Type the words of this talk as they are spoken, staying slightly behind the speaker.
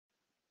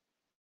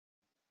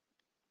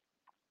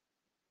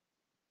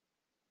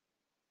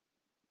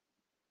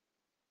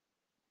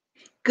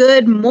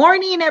Good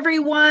morning,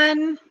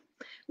 everyone.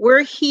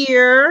 We're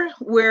here.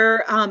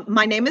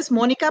 My name is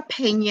Monica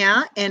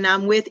Pena, and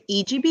I'm with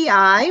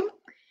EGBI.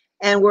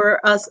 And we're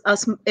us.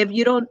 If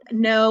you don't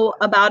know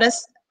about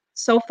us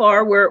so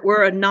far,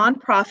 we're a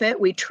nonprofit.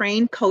 We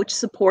train, coach,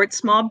 support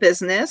small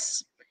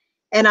business.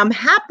 And I'm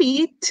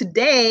happy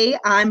today.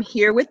 I'm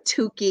here with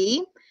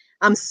Tuky.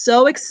 I'm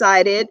so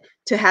excited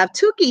to have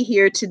Tuky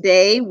here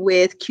today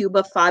with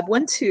Cuba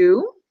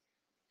 512.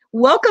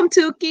 Welcome,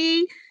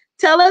 Tuki.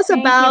 Tell us Thank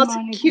you, about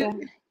Monica.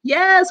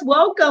 Yes,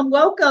 welcome.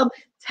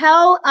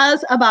 Tell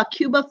us about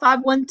Cuba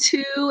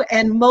 512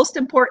 and most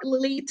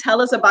importantly,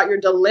 tell us about your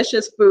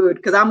delicious food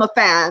because I'm a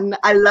fan.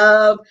 I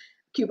love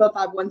Cuba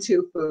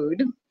 512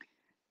 food.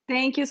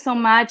 Thank you so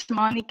much,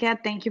 Monica.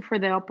 Thank you for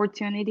the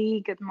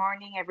opportunity. Good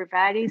morning,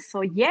 everybody.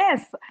 So,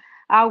 yes,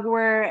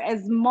 our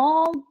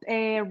small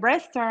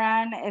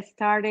restaurant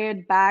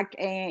started back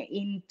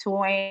in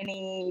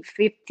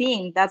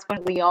 2015. That's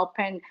when we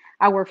opened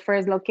our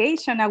first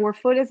location. Our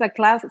food is a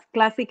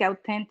classic,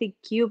 authentic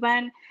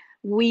Cuban.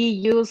 We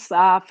use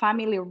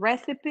family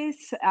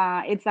recipes.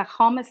 It's a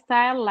home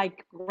style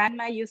like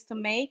grandma used to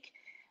make.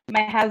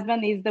 My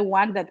husband is the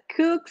one that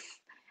cooks,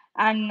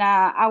 and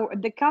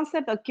the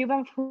concept of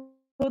Cuban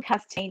food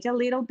has changed a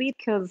little bit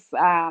because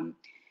back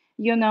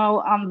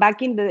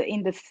in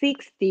the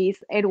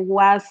 60s it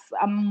was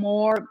a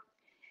more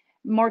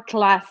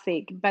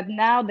classic, but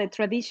now the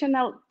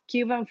traditional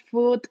Cuban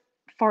food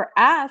for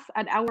us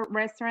at our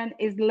restaurant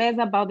is less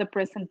about the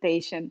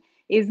presentation,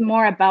 is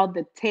more about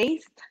the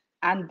taste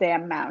and the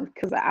amount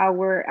because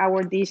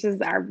our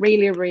dishes are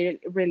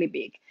really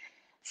big.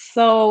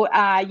 So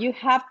you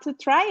have to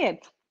try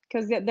it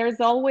because there's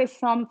always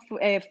some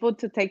food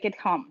to take it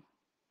home.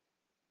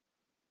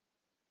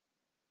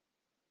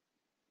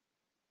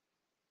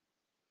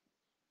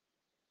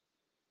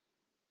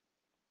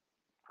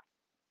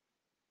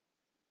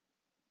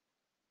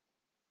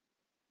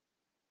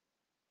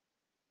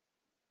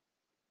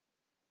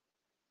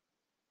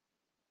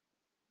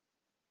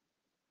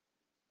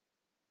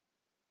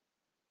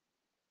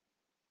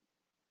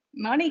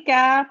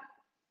 Monica,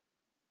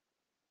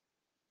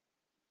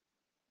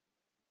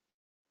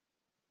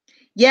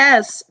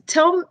 Yes,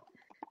 tell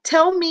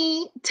I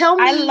me.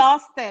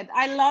 lost it.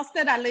 I lost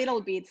it a little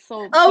bit.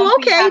 So Oh,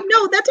 something okay. No,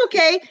 happened. that's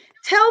okay.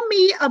 Tell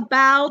me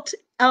about,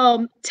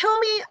 I'm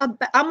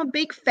a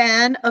big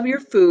fan of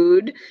your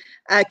food,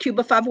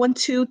 Cuba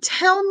 512.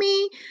 Tell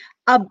me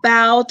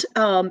about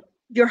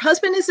your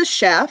husband is a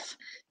chef.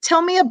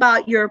 Tell me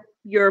about your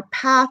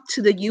path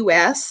to the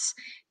US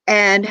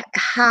and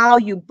how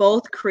you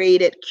both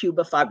created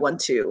Cuba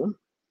 512.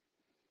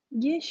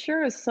 Yeah,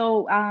 sure.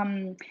 So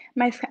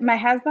my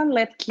husband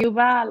left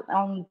Cuba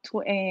on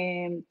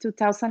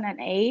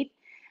 2008,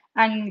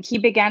 and he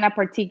began a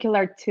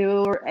particular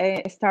tour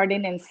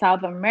starting in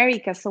South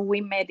America. So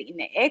we met in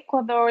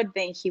Ecuador,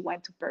 then he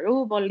went to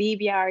Peru,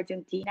 Bolivia,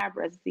 Argentina,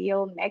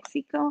 Brazil,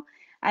 Mexico,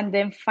 and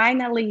then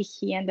finally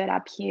he ended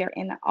up here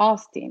in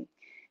Austin.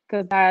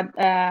 Because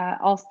at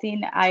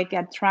Austin, I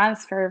got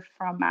transferred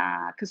from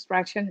a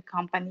construction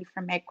company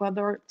from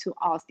Ecuador to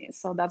Austin.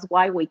 So that's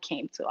why we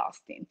came to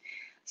Austin.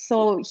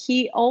 So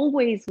he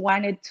always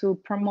wanted to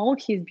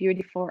promote his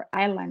beautiful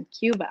island,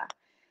 Cuba.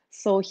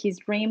 So his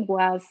dream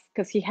was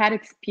because he had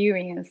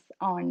experience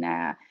on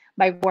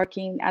by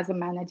working as a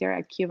manager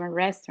at Cuban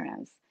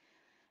restaurants.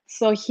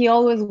 So he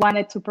always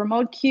wanted to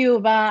promote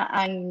Cuba,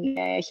 and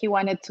he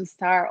wanted to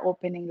start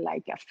opening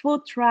like a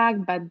food truck.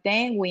 But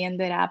then we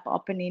ended up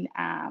opening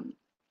on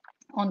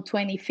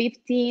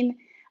 2015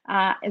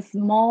 a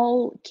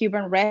small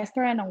Cuban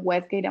restaurant on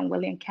Westgate and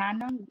William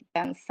Cannon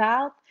down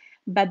south.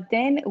 But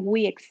then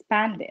we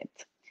expanded.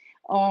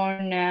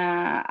 On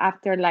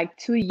After like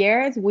 2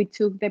 years, we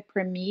took the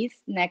premise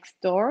next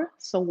door,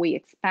 so we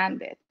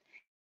expanded.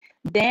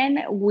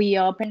 Then we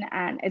opened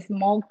a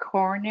small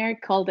corner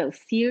called El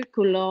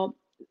Círculo,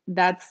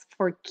 that's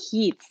for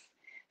kids.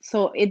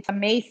 So it's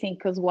amazing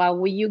because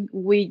while you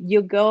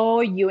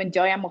go, you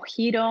enjoy a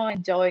mojito,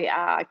 enjoy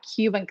a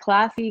Cuban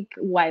classic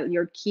while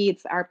your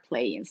kids are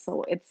playing.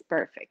 So it's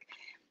perfect.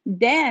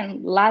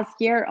 Then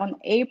last year on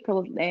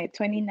April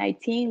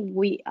 2019,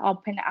 we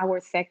opened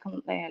our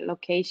second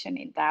location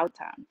in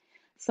downtown.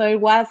 So it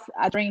was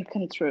a dream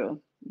come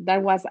true.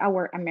 That was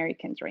our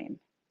American dream.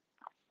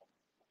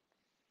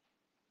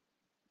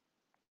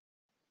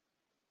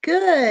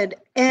 Good.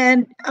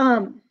 And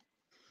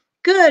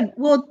good.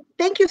 Well,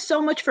 thank you so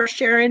much for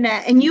sharing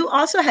that. And you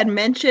also had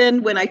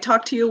mentioned when I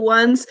talked to you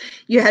once,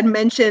 you had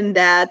mentioned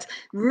that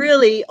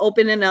really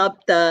opening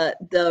up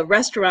the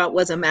restaurant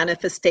was a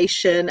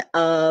manifestation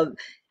of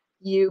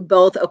you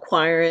both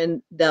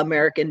acquiring the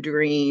American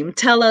dream.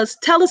 Tell us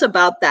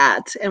about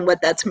that and what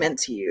that's meant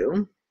to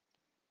you.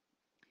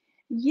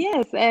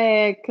 Yes,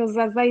 because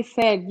as I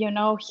said,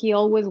 he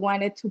always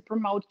wanted to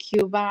promote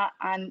Cuba,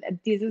 and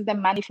this is the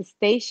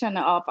manifestation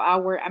of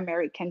our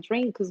American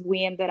dream because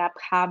we ended up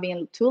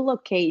having two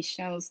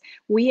locations.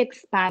 We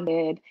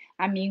expanded.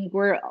 I mean,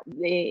 we're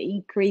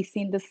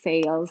increasing the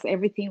sales.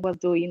 Everything was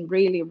doing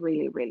really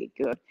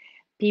good.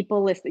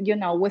 people is,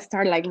 we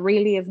start like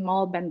really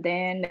small, but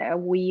then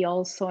we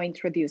also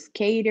introduced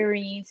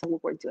catering. So we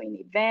were doing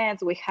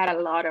events. We had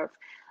a lot of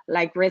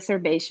like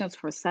reservations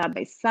for South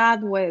by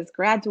Southwest,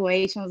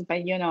 graduations,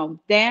 but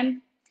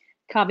then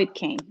COVID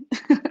came.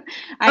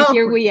 And Oh,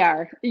 here we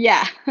are.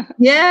 Yeah.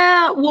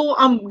 yeah. Well,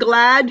 I'm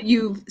glad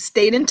you've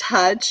stayed in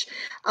touch.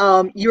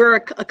 You're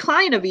a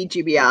client of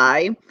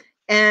EGBI,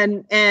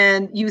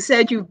 and you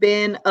said you've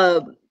been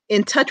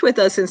in touch with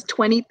us since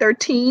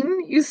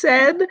 2013. You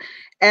said,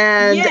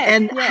 and Yes,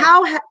 and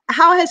yes.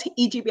 how has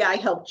EGBI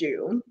helped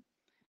you?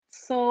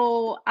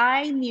 So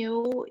I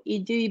knew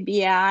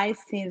EGBI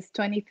since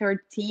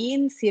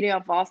 2013. City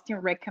of Austin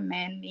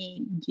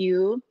recommended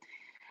you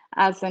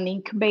as an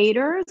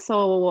incubator.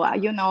 So,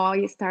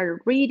 I started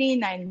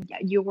reading, and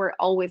you were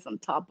always on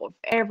top of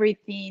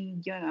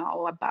everything,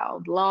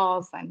 about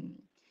laws and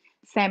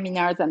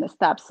seminars and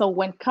stuff. So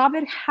when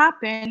COVID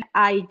happened,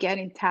 I get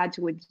in touch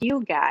with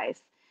you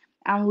guys.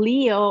 And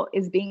Leo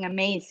is being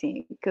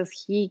amazing because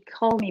he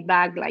called me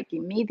back like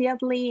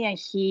immediately, and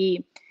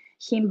he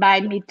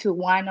invited me to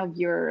one of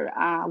your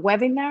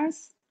webinars.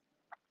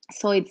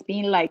 So it's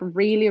been like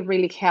really,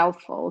 really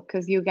helpful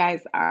because you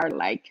guys are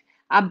like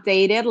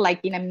updated like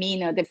in a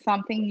minute. If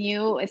something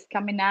new is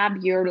coming up,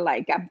 you're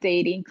like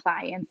updating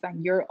clients,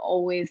 and you're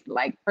always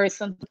like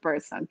person to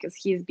person because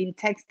he's been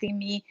texting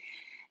me,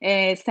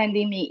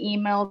 sending me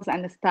emails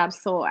and stuff.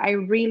 So I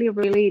really,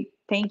 really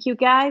thank you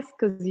guys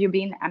because you've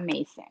been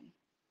amazing.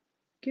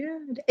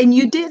 Good. And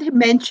you did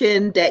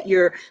mention that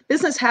your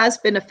business has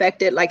been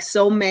affected, like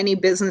so many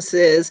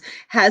businesses,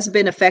 has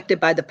been affected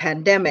by the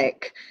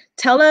pandemic.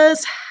 Tell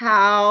us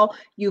how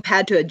you've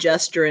had to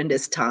adjust during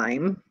this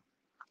time.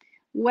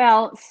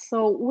 Well,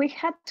 so we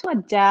had to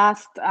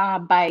adjust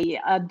by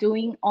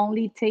doing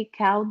only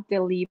takeout,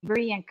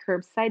 delivery, and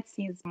curbside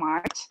since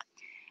March.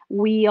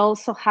 We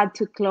also had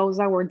to close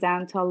our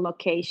downtown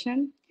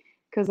location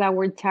because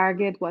our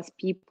target was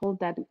people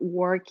that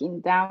work in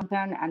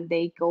downtown and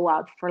they go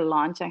out for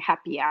lunch and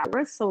happy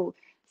hours. So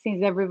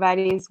since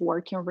everybody is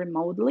working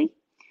remotely,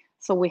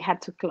 so we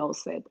had to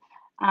close it.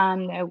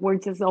 And we're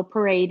just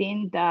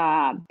operating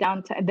the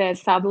downtown, the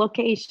sub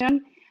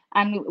location,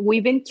 and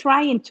we've been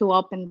trying to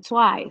open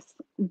twice,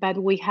 but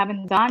we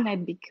haven't done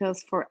it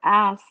because for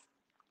us,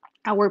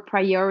 our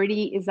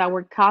priority is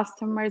our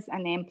customers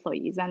and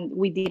employees, and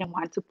we didn't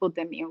want to put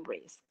them in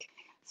risk.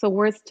 So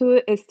we're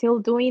still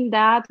doing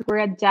that. We're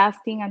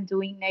adjusting and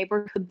doing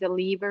neighborhood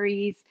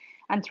deliveries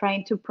and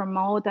trying to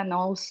promote, and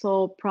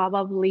also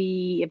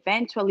probably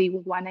eventually we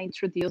want to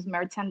introduce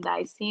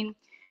merchandising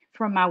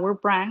from our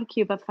brand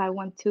Cuba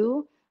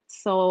 512.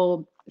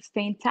 So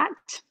stay in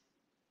touch.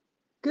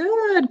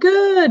 Good,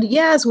 good.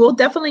 Yes, we'll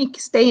definitely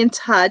stay in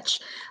touch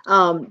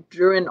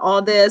during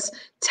all this.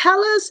 Tell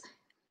us,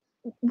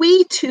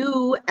 we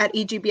too at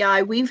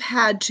EGBI, we've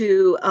had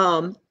to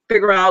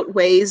figure out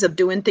ways of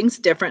doing things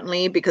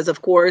differently because,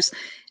 of course,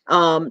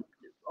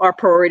 our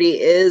priority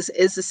is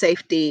the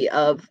safety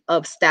of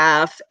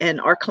staff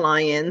and our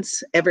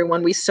clients,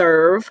 everyone we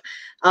serve.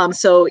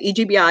 So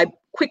EGBI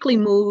quickly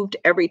moved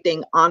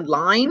everything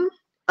online.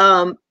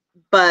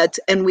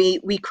 And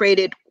we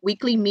created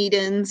weekly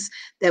meetings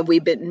that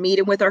we've been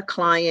meeting with our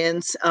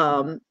clients,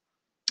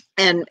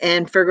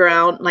 and figure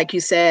out, like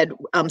you said,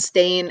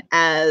 staying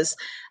as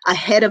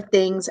ahead of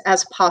things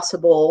as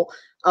possible,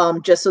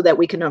 just so that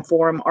we can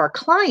inform our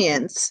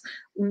clients.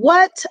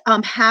 What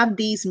have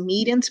these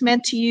meetings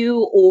meant to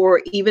you,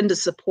 or even the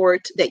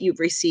support that you've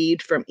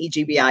received from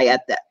EGBI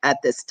at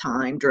this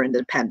time during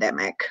the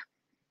pandemic?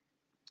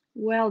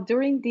 Well,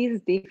 during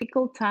these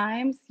difficult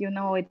times,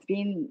 it's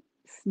been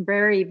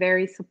very,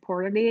 very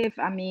supportive.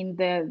 I mean,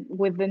 the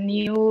with the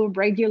new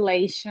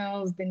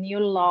regulations, the new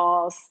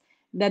laws,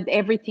 that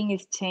everything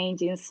is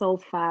changing so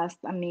fast.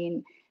 I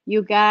mean,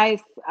 you guys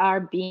are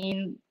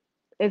being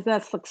is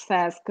a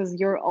success because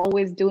you're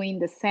always doing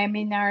the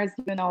seminars,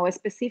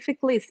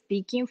 specifically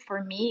speaking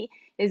for me,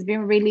 it's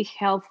been really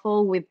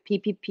helpful with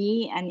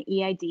PPP and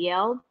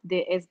EIDL,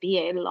 the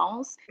SBA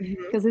loans, Mhm.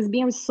 because it's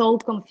been so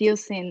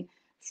confusing.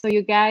 So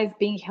you guys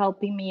been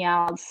helping me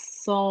out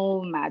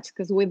so much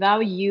because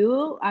without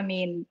you, I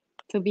mean,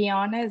 to be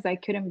honest, I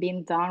couldn't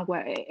been done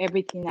what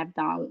everything I've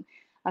done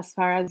as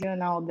far as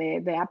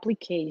the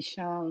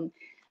application.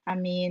 I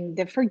mean,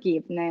 the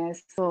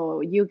forgiveness.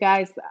 So you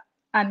guys,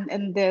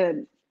 and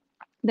the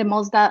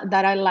most that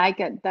I like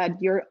it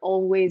that you're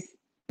always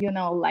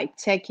like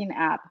checking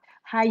up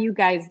how you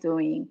guys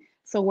doing,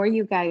 so where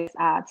you guys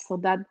at, so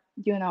that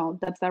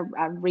that's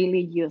a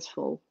really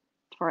useful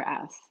for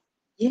us.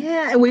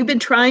 Yeah, and we've been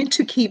trying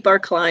to keep our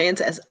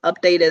clients as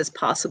updated as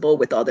possible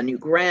with all the new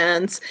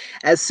grants.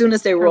 As soon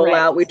as they roll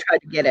out, we Correct. try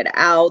to get it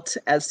out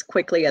as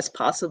quickly as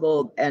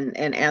possible and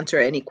answer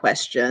any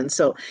questions.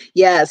 So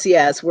yes,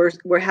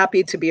 we're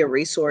happy to be a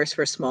resource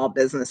for small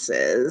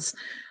businesses.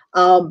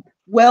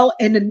 Well,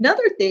 and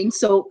another thing,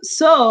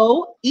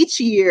 so each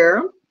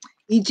year,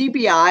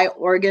 EGBI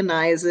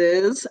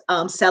organizes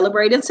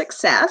Celebrating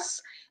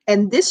Success.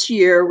 And this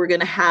year, we're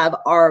going to have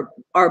our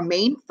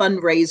main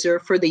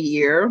fundraiser for the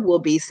year will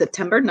be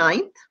September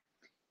 9th.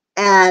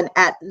 And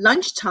at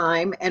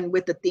lunchtime, and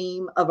with the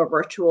theme of a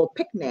virtual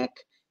picnic,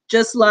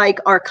 just like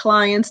our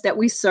clients that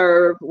we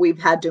serve, we've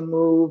had to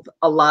move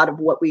a lot of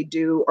what we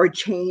do or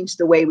change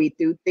the way we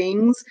do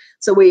things.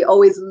 So we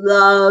always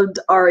loved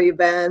our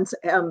events,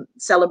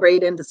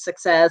 celebrating the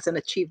success and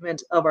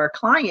achievement of our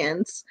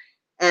clients.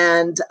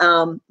 And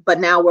but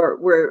now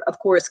we're of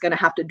course going to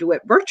have to do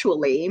it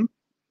virtually.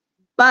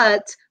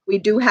 But we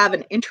do have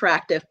an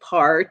interactive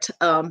part.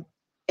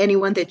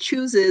 Anyone that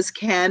chooses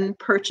can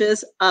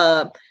purchase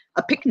a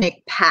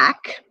picnic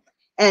pack,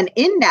 and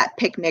in that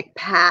picnic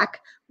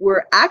pack,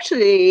 we're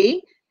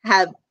actually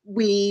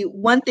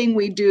one thing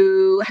we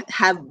do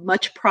have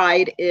much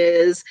pride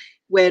is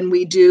when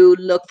we do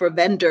look for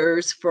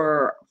vendors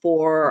for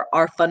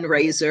our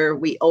fundraiser,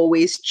 we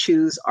always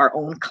choose our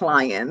own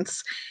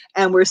clients.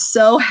 And we're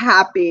so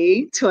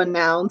happy to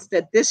announce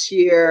that this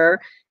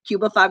year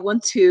Cuba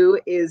 512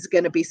 is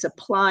going to be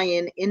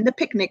supplying in the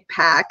picnic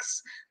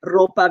packs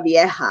ropa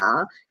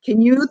vieja. Can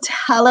you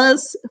tell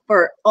us,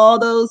 for all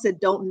those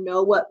that don't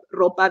know what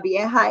ropa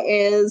vieja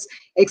is,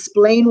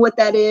 explain what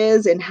that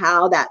is and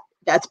how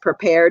that's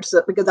prepared?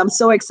 So, because I'm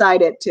so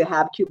excited to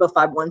have Cuba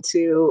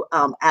 512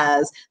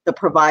 as the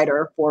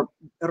provider for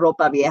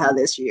ropa vieja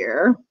this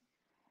year.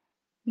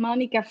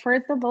 Monica,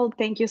 first of all,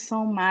 thank you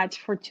so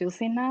much for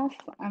choosing us.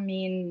 I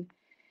mean,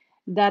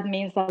 that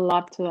means a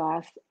lot to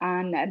us.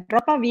 And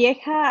ropa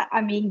vieja,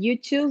 I mean, you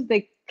choose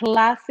the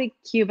classic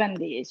Cuban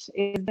dish.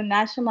 It's the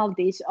national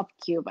dish of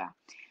Cuba.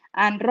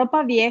 And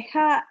ropa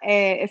vieja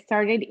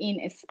started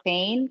in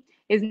Spain.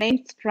 Its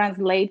name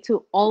translates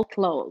to old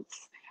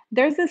clothes.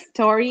 There's a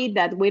story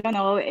that we don't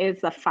know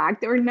is a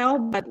fact or no,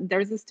 but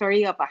there's a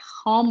story of a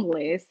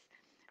homeless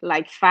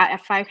like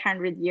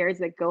 500 years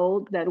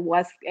ago that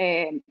was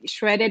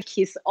shredded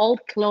his old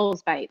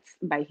clothes by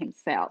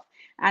himself.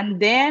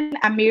 And then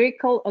a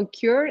miracle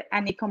occurred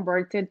and it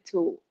converted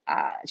to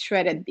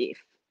shredded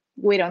beef.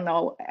 We don't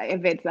know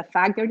if it's a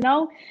fact or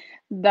no.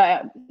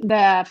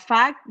 The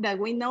fact that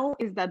we know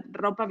is that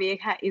ropa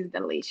vieja is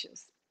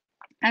delicious.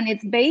 And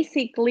it's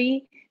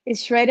basically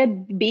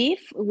shredded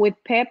beef with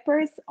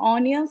peppers,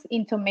 onions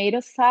in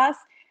tomato sauce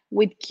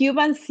with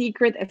Cuban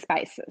secret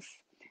spices.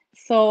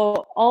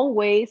 So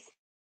always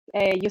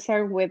you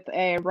serve with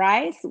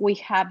rice. We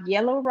have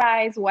yellow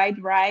rice,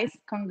 white rice,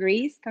 con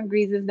gris. Con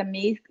gris is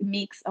the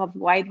mix of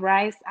white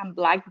rice and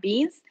black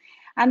beans.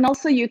 And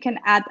also you can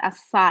add a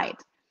side.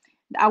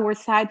 Our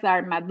sides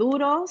are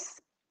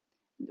maduros,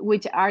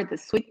 which are the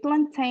sweet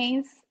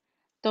plantains,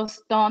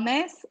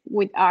 tostones,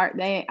 which are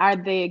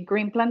the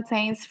green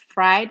plantains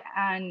fried,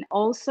 and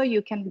also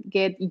you can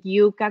get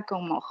yuca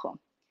con mojo.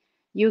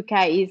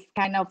 Yuca is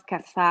kind of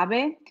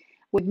casabe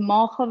with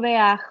mojo de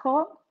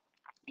ajo,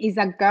 is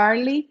a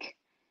garlic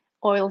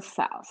oil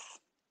sauce.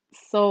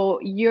 So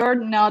you're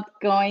not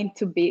going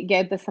to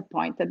get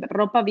disappointed.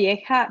 Ropa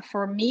vieja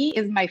for me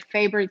is my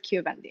favorite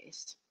Cuban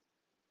dish.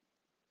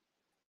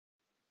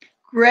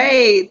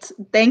 Great.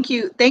 Thank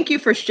you. Thank you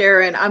for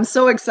sharing. I'm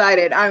so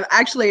excited. I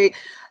actually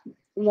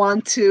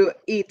want to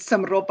eat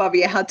some ropa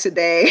vieja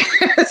today.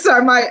 So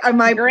I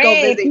might Great. go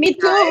visit Me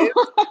too.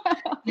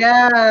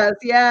 Yes,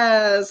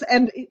 yes.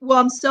 And well,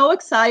 I'm so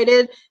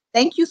excited.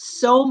 Thank you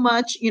so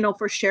much,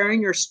 for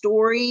sharing your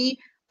story.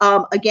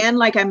 Again,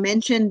 like I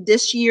mentioned,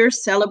 this year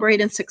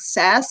Celebrating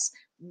Success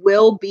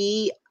will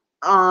be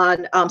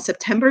on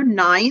September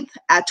 9th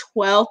at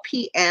 12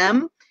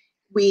 p.m.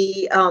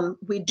 We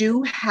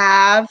do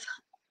have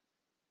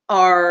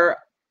our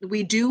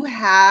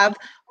Eventbrite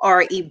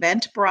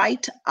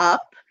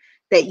up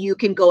that you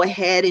can go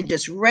ahead and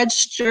just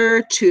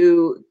register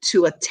to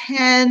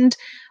attend.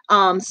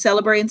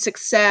 Celebrating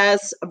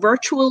Success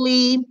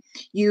virtually.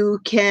 You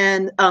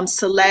can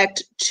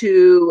select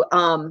to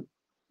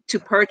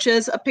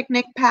purchase a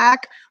picnic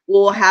pack.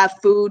 We'll have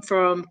food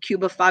from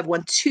Cuba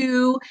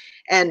 512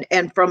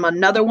 and from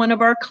another one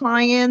of our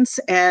clients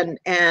and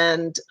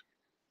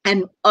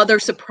other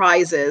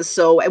surprises.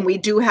 So, and we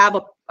do have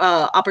a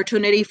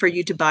opportunity for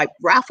you to buy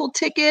raffle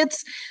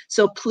tickets.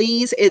 So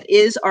please, it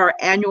is our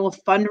annual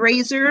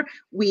fundraiser.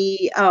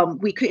 We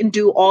couldn't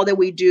do all that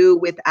we do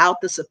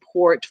without the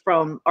support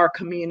from our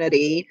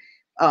community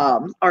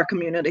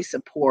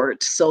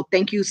support. So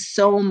thank you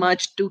so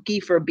much,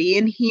 Tuky, for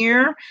being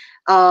here.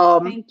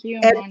 Thank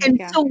you, Monica.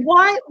 And so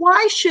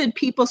why should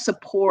people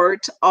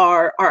support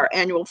our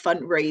annual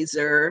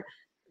fundraiser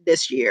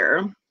this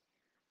year?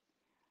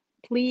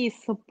 Please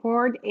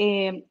support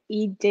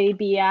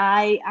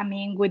EGBI. I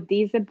mean, with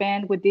this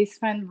event, with this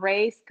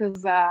fundraise,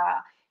 because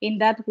in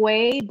that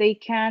way they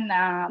can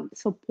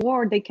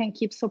they can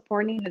keep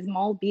supporting a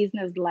small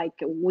business like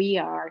we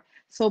are.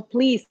 So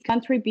please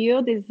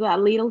contribute. Is a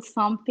little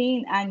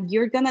something, and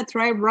you're gonna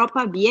try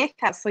ropa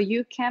vieja, so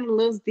you can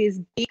lose this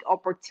big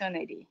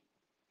opportunity.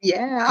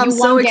 Yeah, I'm you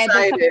so won't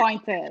excited. get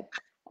disappointed.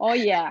 Oh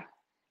yeah.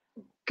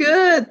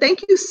 Good.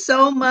 Thank you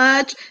so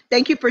much.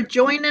 Thank you for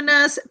joining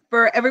us.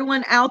 For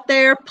everyone out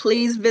there,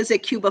 please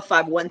visit Cuba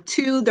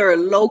 512. They're a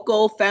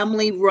local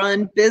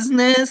family-run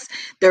business.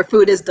 Their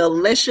food is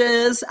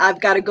delicious. I've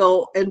got to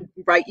go and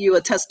write you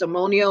a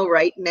testimonial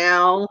right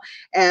now,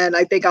 and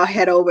I think I'll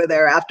head over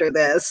there after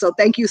this. So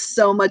thank you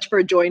so much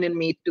for joining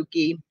me,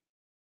 Tuky.